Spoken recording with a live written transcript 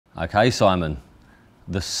Okay, Simon,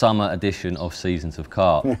 the summer edition of Seasons of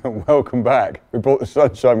Carp. Welcome back. We brought the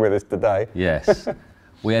sunshine with us today. Yes.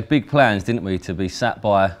 We had big plans, didn't we, to be sat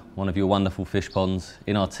by one of your wonderful fish ponds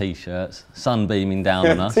in our t-shirts, sun beaming down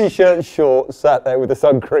on us. T-shirt and shorts, sat there with the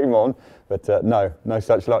sun cream on, but no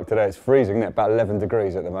such luck today. It's freezing, isn't it? About 11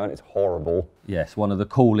 degrees at the moment. It's horrible. Yes, one of the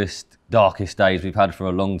coolest, darkest days we've had for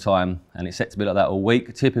a long time, and it's set to be like that all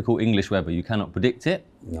week. Typical English weather, you cannot predict it.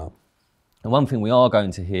 No. And one thing we are going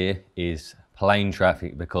to hear is plane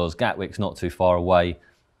traffic, because Gatwick's not too far away,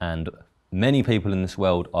 and many people in this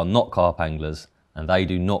world are not carp anglers, and they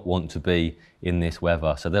do not want to be in this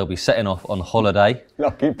weather. So they'll be setting off on holiday.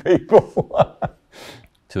 Lucky people.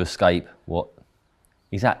 To escape what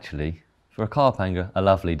is actually, for a carp angler, a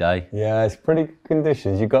lovely day. Yeah, it's pretty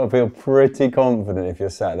conditions. You've got to feel pretty confident if you're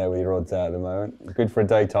sat there with your rods out at the moment. Good for a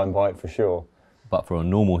daytime bite for sure. But for a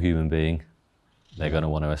normal human being, they're going to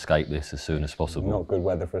want to escape this as soon as possible. Not good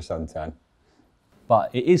weather for a suntan.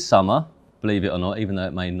 But it is summer, believe it or not, even though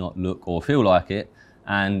it may not look or feel like it.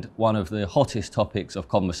 And one of the hottest topics of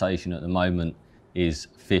conversation at the moment is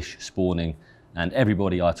fish spawning. And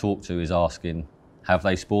everybody I talk to is asking, have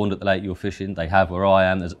they spawned at the lake you're fishing? They have where I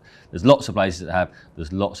am. There's lots of places that have,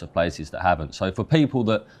 there's lots of places that haven't. So for people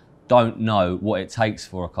that don't know what it takes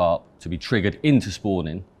for a carp to be triggered into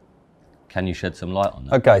spawning, can you shed some light on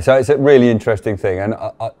that? Okay, so it's a really interesting thing, and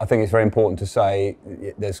I think it's very important to say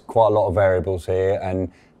there's quite a lot of variables here, and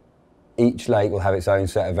each lake will have its own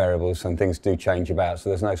set of variables, and things do change about, so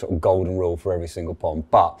there's no sort of golden rule for every single pond.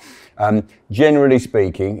 But generally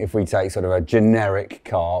speaking, if we take sort of a generic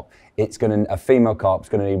carp, a female carp is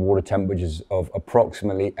going to need water temperatures of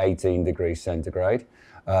approximately 18 degrees centigrade.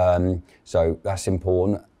 So that's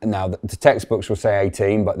important. Now, the textbooks will say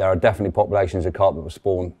 18, but there are definitely populations of carp that will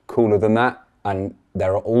spawn cooler than that, and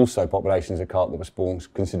there are also populations of carp that will spawn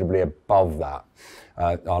considerably above that.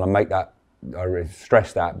 I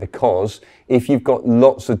stress that because if you've got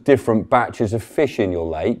lots of different batches of fish in your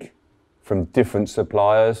lake from different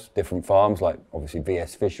suppliers, different farms, like obviously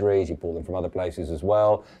VS Fisheries, you pull them from other places as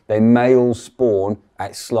well, they may all spawn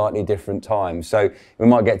at slightly different times. So we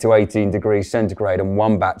might get to 18 degrees centigrade and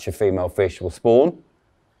one batch of female fish will spawn,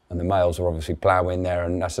 and the males are obviously ploughing there,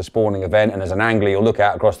 and that's a spawning event, and as an angler you'll look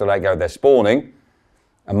out across the lake, go, they're spawning.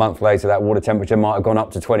 A month later, that water temperature might have gone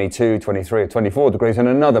up to 22, 23, or 24 degrees, and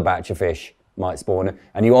another batch of fish might spawn.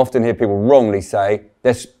 And you often hear people wrongly say,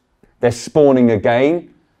 they're spawning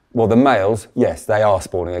again. Well, the males, yes, they are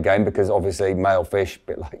spawning again, because obviously male fish, a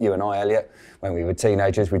bit like you and I, Elliot, when we were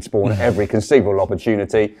teenagers, we'd spawn at every conceivable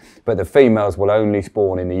opportunity. But the females will only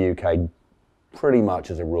spawn in the UK pretty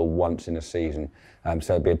much as a rule once in a season.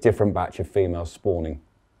 So it'd be a different batch of females spawning.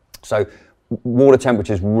 So water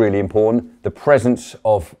temperature is really important. The presence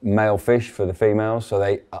of male fish for the females, so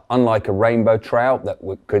they, unlike a rainbow trout that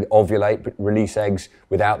could ovulate, release eggs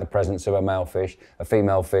without the presence of a male fish, a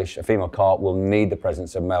female carp will need the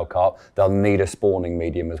presence of male carp. They'll need a spawning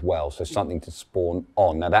medium as well, so something to spawn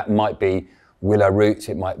on. Now that might be willow roots,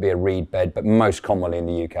 it might be a reed bed, but most commonly in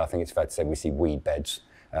the UK, I think it's fair to say we see weed beds.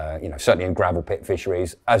 Certainly in gravel pit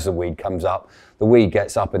fisheries, as the weed comes up, the weed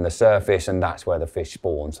gets up in the surface, and that's where the fish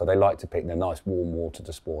spawn. So they like to pick the nice warm water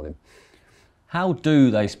to spawn in. How do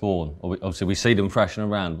they spawn? Obviously, we see them thrashing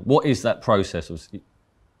around. What is that process?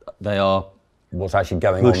 They are what's actually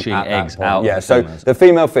going on pushing at eggs that point. out. Yeah, so the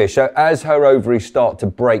female fish, so as her ovaries start to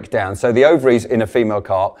break down, so the ovaries in a female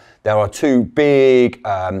carp, there are two big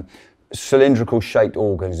cylindrical shaped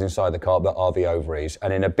organs inside the carp that are the ovaries,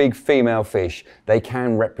 and in a big female fish they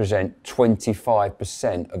can represent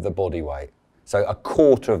 25% of the body weight. So a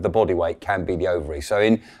quarter of the body weight can be the ovary. So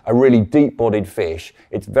in a really deep bodied fish,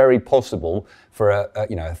 it's very possible for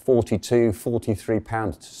a 42, 43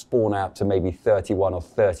 pound to spawn out to maybe 31 or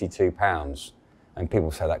 32 pounds. And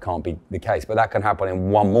people say that can't be the case, but that can happen in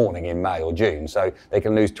one morning in May or June. So they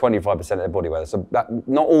can lose 25% of their body weight. So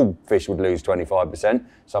not all fish would lose 25%.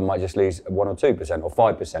 Some might just lose 1 or 2% or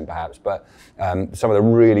 5% perhaps. But some of the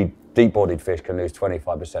really deep-bodied fish can lose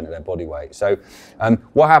 25% of their body weight. So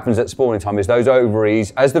what happens at spawning time is those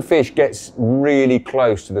ovaries, as the fish gets really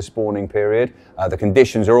close to the spawning period, the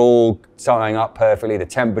conditions are all tying up perfectly, the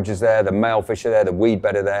temperature's there, the male fish are there, the weed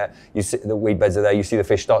bed are there, you see the weed beds are there, you see the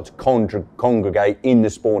fish start to congregate in the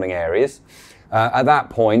spawning areas. At that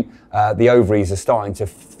point, the ovaries are starting to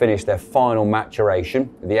finish their final maturation.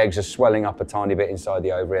 The eggs are swelling up a tiny bit inside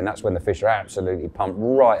the ovary, and that's when the fish are absolutely pumped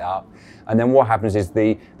right up. And then what happens is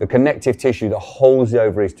the connective tissue that holds the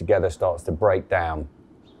ovaries together starts to break down.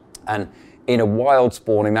 And in a wild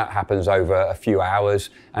spawning, that happens over a few hours.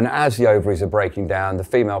 And as the ovaries are breaking down, the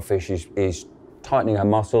female fish is tightening her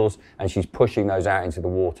muscles, and she's pushing those out into the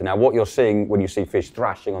water. Now, what you're seeing when you see fish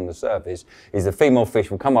thrashing on the surface is the female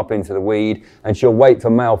fish will come up into the weed, and she'll wait for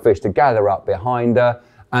male fish to gather up behind her,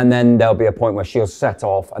 and then there'll be a point where she'll set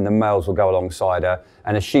off and the males will go alongside her.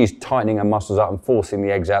 And as she's tightening her muscles up and forcing the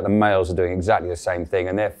eggs out, the males are doing exactly the same thing,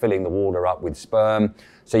 and they're filling the water up with sperm.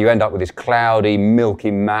 So you end up with this cloudy,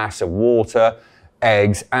 milky mass of water,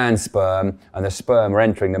 eggs and sperm, and the sperm are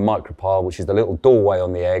entering the micropyle, which is the little doorway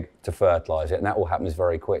on the egg, to fertilise it, and that all happens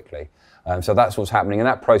very quickly. So that's what's happening, and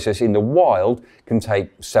that process in the wild can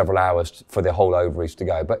take several hours for the whole ovaries to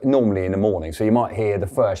go, but normally in the morning. So you might hear the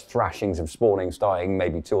first thrashings of spawning starting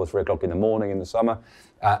maybe 2 or 3 o'clock in the morning in the summer,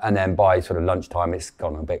 and then by sort of lunchtime it's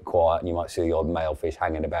gone a bit quiet, and you might see the odd male fish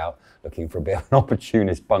hanging about looking for a bit of an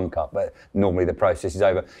opportunist bunk up, but normally the process is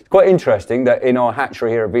over. It's quite interesting that in our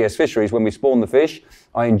hatchery here at VS Fisheries, when we spawn the fish,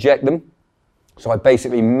 I inject them. So I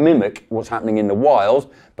basically mimic what's happening in the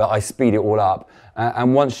wild, but I speed it all up.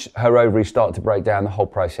 And once her ovaries start to break down, the whole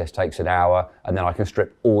process takes an hour, and then I can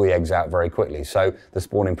strip all the eggs out very quickly. So the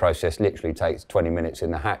spawning process literally takes 20 minutes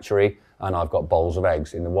in the hatchery, and I've got bowls of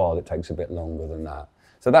eggs. In the wild, it takes a bit longer than that.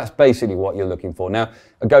 So that's basically what you're looking for. Now,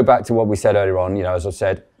 I go back to what we said earlier on, as I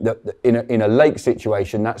said, in a lake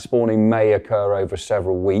situation, that spawning may occur over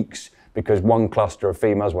several weeks, because one cluster of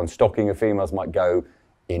females, one stocking of females might go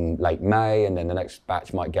in late May, and then the next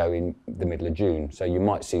batch might go in the middle of June. So you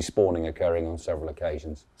might see spawning occurring on several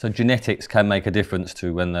occasions. So genetics can make a difference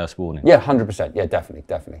to when they're spawning? Yeah, 100%. Yeah,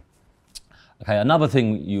 definitely. Okay, another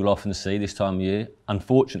thing you'll often see this time of year,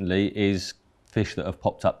 unfortunately, is fish that have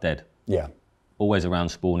popped up dead. Yeah. Always around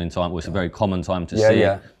spawning time. Well, it's a very common time to see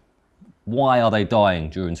it. Why are they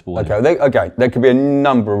dying during spawning? Okay, there could be a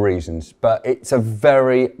number of reasons, but it's a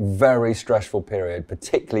very, very stressful period,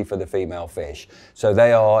 particularly for the female fish. So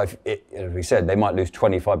they are, as we said, they might lose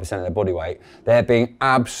 25% of their body weight. They're being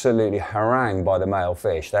absolutely harangued by the male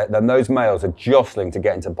fish. Then those males are jostling to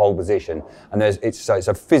get into pole position, and it's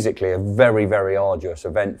physically a very, very arduous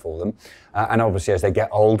event for them. And obviously, as they get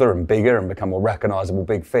older and bigger and become more recognisable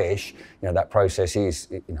big fish, that process is,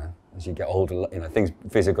 as you get older,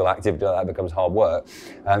 physical activity like that becomes hard work.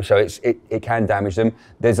 So it can damage them.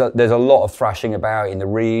 There's a lot of thrashing about in the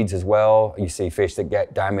reeds as well. You see fish that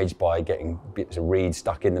get damaged by getting bits of reed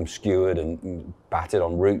stuck in them, skewered and battered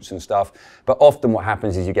on roots and stuff. But often what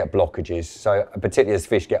happens is you get blockages. So particularly as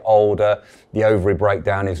fish get older, the ovary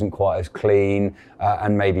breakdown isn't quite as clean,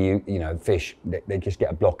 and maybe fish they just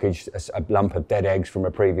get a blockage, a lump of dead eggs from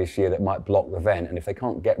a previous year that might block the vent. And if they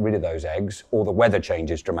can't get rid of those eggs, or the weather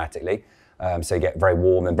changes dramatically, so you get very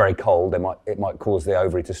warm and very cold, it might cause the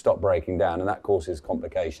ovary to stop breaking down, and that causes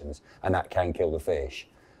complications, and that can kill the fish.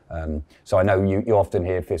 So I know you often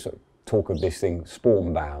hear fish talk of this thing,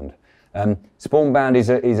 spawn bound. Spawn bound is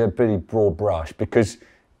a pretty broad brush, because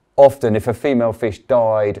often if a female fish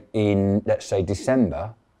died in, let's say,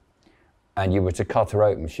 December, and you were to cut her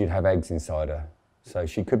open, she'd have eggs inside her. So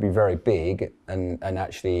she could be very big, and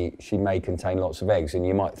actually she may contain lots of eggs, and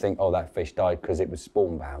you might think, oh, that fish died because it was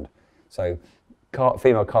spawn bound. So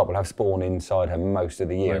female carp will have spawn inside her most of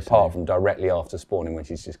the year, apart from directly after spawning when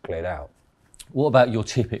she's just cleared out. What about your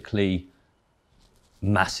typically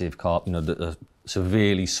massive carp, that are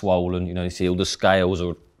severely swollen, you see all the scales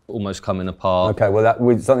are almost coming apart? Okay, well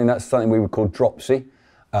that's something we would call dropsy.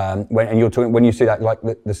 When you see that, like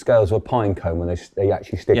the scales of a pine cone, when they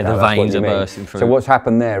actually stick out, the veins are bursting through. So what's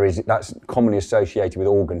happened there is that's commonly associated with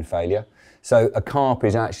organ failure. So a carp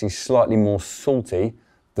is actually slightly more salty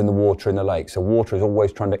than the water in the lake. So water is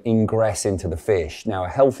always trying to ingress into the fish. Now a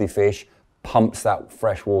healthy fish pumps that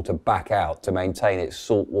fresh water back out to maintain its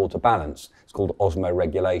salt water balance. It's called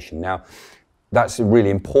osmoregulation. Now that's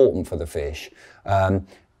really important for the fish.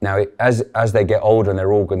 Now, as they get older and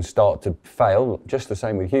their organs start to fail, just the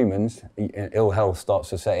same with humans, ill health starts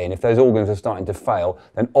to set in. If those organs are starting to fail,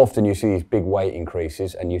 then often you see these big weight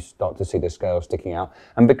increases and you start to see the scales sticking out.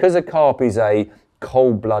 And because a carp is a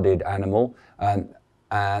cold-blooded animal,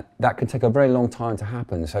 that can take a very long time to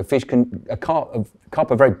happen. So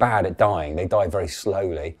carp are very bad at dying. They die very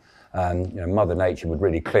slowly. Mother Nature would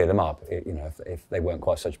really clear them up, if they weren't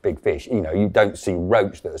quite such big fish. You don't see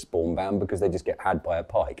roach that are spawn bound because they just get had by a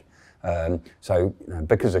pike.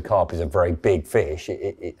 Because a carp is a very big fish,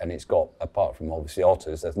 and it's got, apart from obviously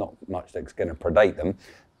otters, there's not much that's going to predate them.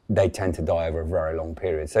 They tend to die over a very long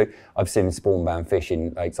period. So I've seen spawn bound fish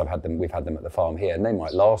in lakes. We've had them at the farm here, and they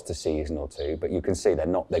might last a season or two, but you can see they're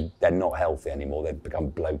not healthy anymore. They've become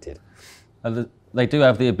bloated. They do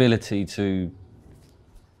have the ability to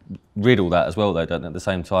riddle that as well, though, don't they, at the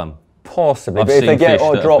same time? Possibly, but if they get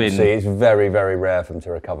dropsy, it's very, very rare for them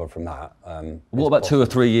to recover from that. What about 2 or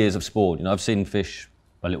 3 years of spawn? I've seen fish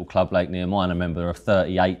a little club lake near mine. I remember a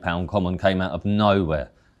 38-pound common came out of nowhere.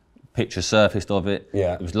 Picture surfaced of it.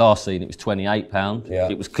 Yeah. It was last seen, it was 28 pound. Yeah.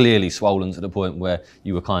 It was clearly swollen to the point where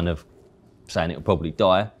you were kind of saying it would probably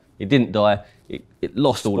die. It didn't die. It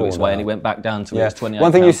lost all of its weight and it went back down to its 28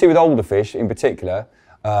 One thing you pound. see with older fish in particular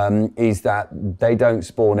is that they don't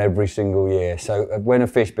spawn every single year. So when a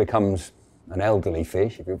fish becomes an elderly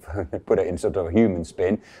fish, if you put it in sort of a human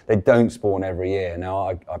spin, they don't spawn every year.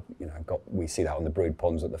 Now, we see that on the brood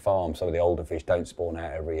ponds at the farm. Some of the older fish don't spawn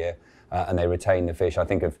out every year, and they retain the fish. I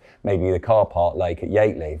think of maybe the Carp Lake at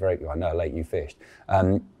Yateley, I know a lake you fished,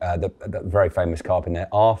 the very famous carp in there,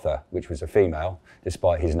 Arthur, which was a female,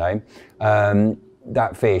 despite his name.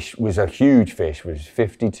 That fish was a huge fish, was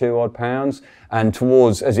 52 odd pounds. And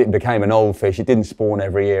as it became an old fish, it didn't spawn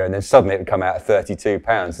every year. And then suddenly it would come out at 32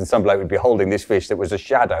 pounds. And some bloke would be holding this fish that was a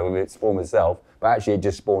shadow of its former self. But actually it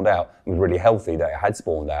just spawned out. It was really healthy that it had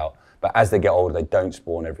spawned out. But as they get older, they don't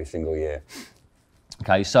spawn every single year.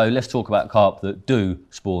 Okay, so let's talk about carp that do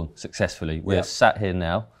spawn successfully. We're sat here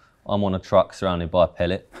now. I'm on a truck surrounded by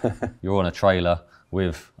pellet. You're on a trailer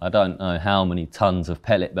with, I don't know how many tons of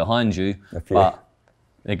pellet behind you, but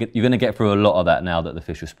you're going to get through a lot of that now that the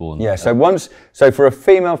fish are spawned. Yeah, so for a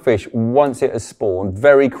female fish, once it has spawned,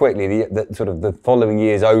 very quickly the following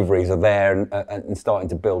year's ovaries are there and starting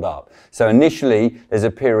to build up. So initially, there's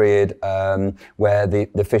a period where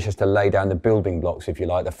the fish has to lay down the building blocks, if you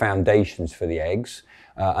like, the foundations for the eggs,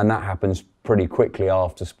 and that happens pretty quickly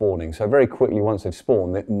after spawning. So very quickly, once they've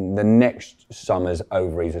spawned, the next summer's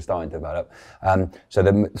ovaries are starting to develop. So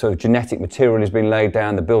the sort of genetic material has been laid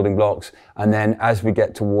down, the building blocks, and then as we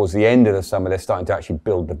get towards the end of the summer, they're starting to actually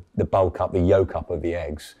build the bulk up, the yolk up of the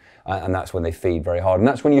eggs. And that's when they feed very hard. And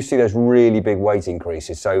that's when you see those really big weight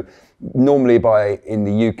increases. So normally in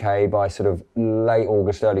the UK, by sort of late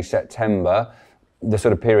August, early September, the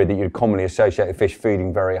sort of period that you'd commonly associate with fish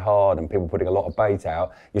feeding very hard and people putting a lot of bait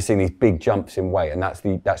out, you're seeing these big jumps in weight, and that's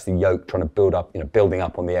the yolk trying to build up, building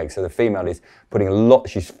up on the egg. So the female is putting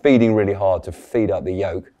she's feeding really hard to feed up the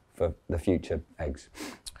yolk for the future eggs.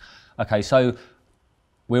 Okay, so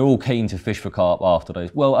we're all keen to fish for carp after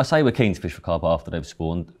those. Well, I say we're keen to fish for carp after they've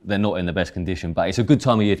spawned. They're not in the best condition, but it's a good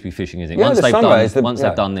time of year to be fishing, isn't it? Yeah, Once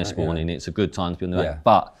they've done their spawning, it's a good time to be on the boat.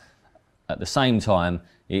 But at the same time,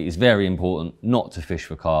 it is very important not to fish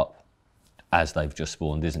for carp as they've just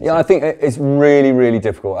spawned, isn't it? Yeah, I think it's really, really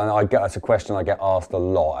difficult. And that's a question I get asked a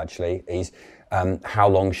lot, actually, is how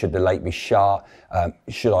long should the lake be shut?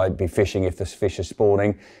 Should I be fishing if the fish are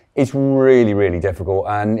spawning? It's really, really difficult.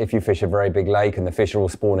 And if you fish a very big lake and the fish are all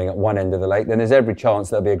spawning at one end of the lake, then there's every chance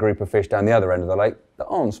there'll be a group of fish down the other end of the lake that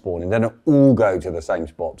aren't spawning. They don't all go to the same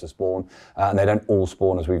spot to spawn, and they don't all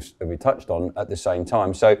spawn, as we touched on, at the same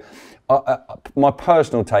time. So my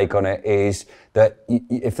personal take on it is that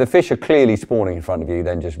if the fish are clearly spawning in front of you,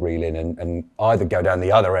 then just reel in and either go down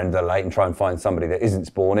the other end of the lake and try and find somebody that isn't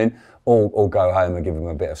spawning, or go home and give them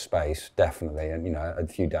a bit of space, definitely. And, a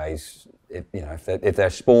few days, if they're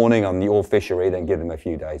spawning on your fishery, then give them a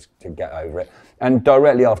few days to get over it. And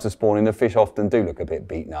directly after spawning, the fish often do look a bit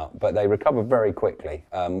beaten up, but they recover very quickly.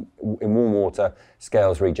 In warm water,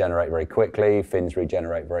 scales regenerate very quickly, fins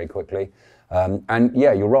regenerate very quickly. And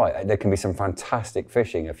yeah, you're right, there can be some fantastic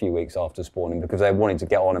fishing a few weeks after spawning because they're wanting to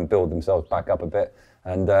get on and build themselves back up a bit.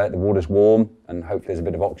 And the water's warm and hopefully there's a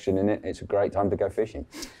bit of oxygen in it. It's a great time to go fishing.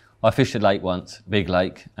 I fished a lake once, big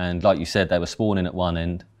lake, and like you said, they were spawning at one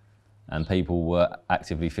end and people were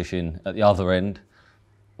actively fishing at the other end.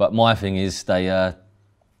 But my thing is they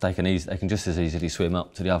can just as easily swim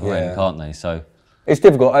up to the other end, can't they? So it's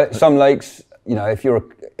difficult. Some lakes, if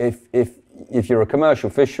you're a commercial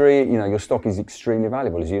fishery, your stock is extremely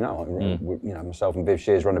valuable, as you know. Myself and Viv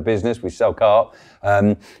Shears run a business. We sell carp,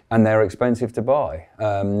 and they're expensive to buy.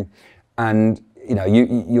 And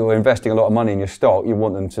you're investing a lot of money in your stock. You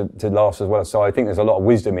want them to last as well. So I think there's a lot of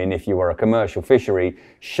wisdom in, if you were a commercial fishery,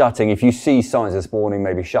 if you see signs of spawning,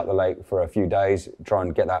 maybe shut the lake for a few days, try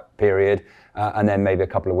and get that period, and then maybe a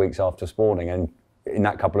couple of weeks after spawning. And in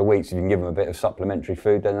that couple of weeks, if you can give them a bit of supplementary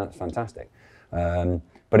food, then that's fantastic.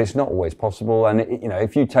 But it's not always possible. And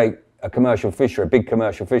if you take a commercial fishery, a big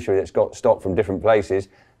commercial fishery that's got stock from different places,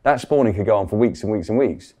 that spawning could go on for weeks and weeks and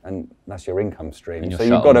weeks, and that's your income stream. So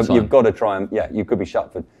you've got to try and you could be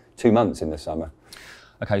shut for 2 months in the summer.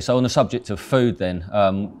 Okay, so on the subject of food, then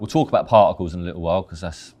we'll talk about particles in a little while because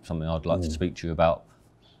that's something I'd like to speak to you about.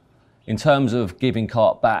 In terms of giving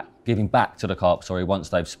back to the carp, once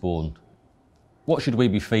they've spawned, what should we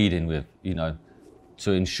be feeding with,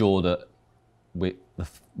 to ensure that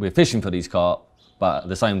we're fishing for these carp, but at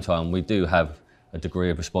the same time we do have a degree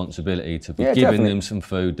of responsibility to be Yeah, giving definitely. them some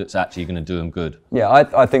food that's actually going to do them good? Yeah,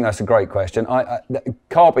 I think that's a great question.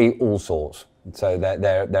 Carp eat all sorts, so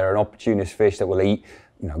they're an opportunist fish that will eat,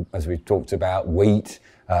 as we've talked about, wheat.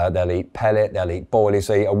 They'll eat pellet, they'll eat boilies,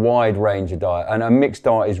 they eat a wide range of diet, and a mixed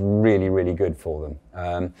diet is really, really good for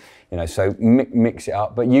them. So mix it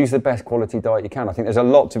up, but use the best quality diet you can. I think there's a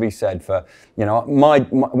lot to be said for,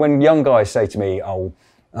 when young guys say to me, "Oh,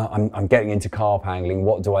 I'm getting into carp angling,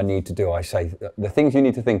 what do I need to do?" I say, the things you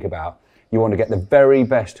need to think about, you want to get the very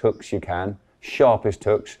best hooks you can, sharpest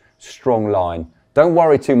hooks, strong line. Don't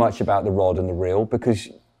worry too much about the rod and the reel, because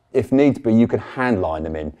if needs be, you can hand line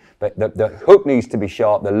them in. But the hook needs to be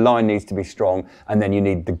sharp, the line needs to be strong, and then you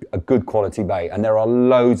need a good quality bait. And there are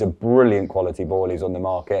loads of brilliant quality boilies on the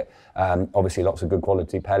market. Obviously, lots of good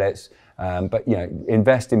quality pellets. But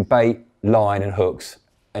invest in bait, line, and hooks,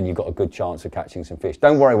 and you've got a good chance of catching some fish.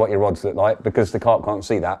 Don't worry what your rods look like, because the carp can't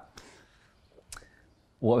see that.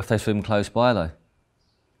 What if they swim close by though?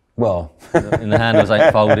 Well, And the handles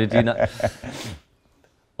ain't folded,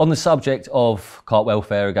 On the subject of carp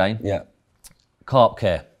welfare again, yeah. carp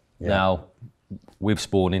care. Yeah. Now, with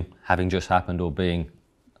spawning having just happened or being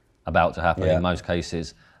about to happen in most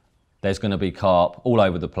cases, there's going to be carp all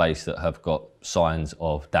over the place that have got signs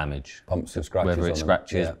of damage. Bumps and scratches. Whether it's on them.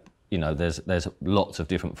 scratches, Yeah. there's lots of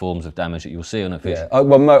different forms of damage that you'll see on a fish. Yeah.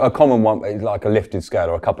 Well, a common one, like a lifted scale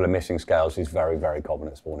or a couple of missing scales, is very, very common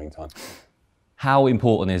at spawning time. How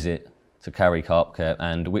important is it to carry carp care,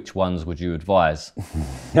 and which ones would you advise?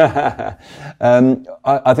 I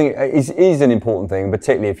think it is an important thing,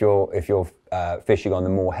 particularly if you're fishing on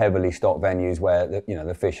the more heavily stocked venues where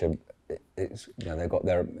the fish are.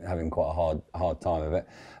 They're having quite a hard time of it.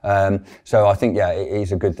 So I think it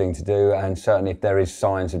is a good thing to do, and certainly if there is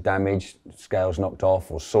signs of damage, scales knocked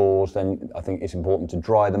off or sores, then I think it's important to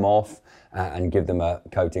dry them off and give them a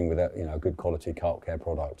coating with a good quality carp care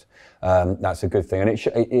product. That's a good thing, and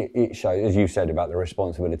it shows, as you said about the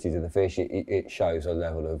responsibilities of the fish. It shows a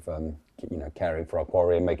level of caring for our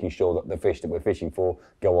quarry and making sure that the fish that we're fishing for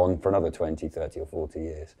go on for another 20, 30 or 40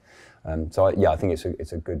 years. I think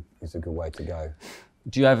it's a good way to go.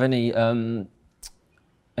 Do you have any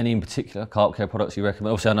in particular carp care products you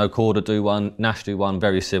recommend? Obviously, I know Corda do one, Nash do one,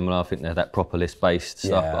 very similar. I think they're that propolis-based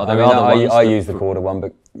stuff. Yeah, Are there other ones? I use the Corda one,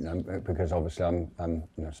 but because obviously I'm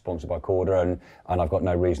sponsored by Corda and I've got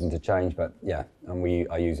no reason to change. But yeah, and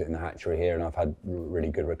I use it in the hatchery here, and I've had really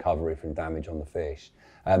good recovery from damage on the fish.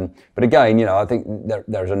 But again, I think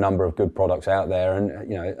there's a number of good products out there,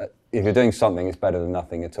 and if you're doing something, it's better than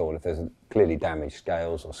nothing at all. If there's clearly damaged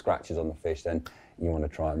scales or scratches on the fish, then you want to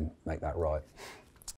try and make that right.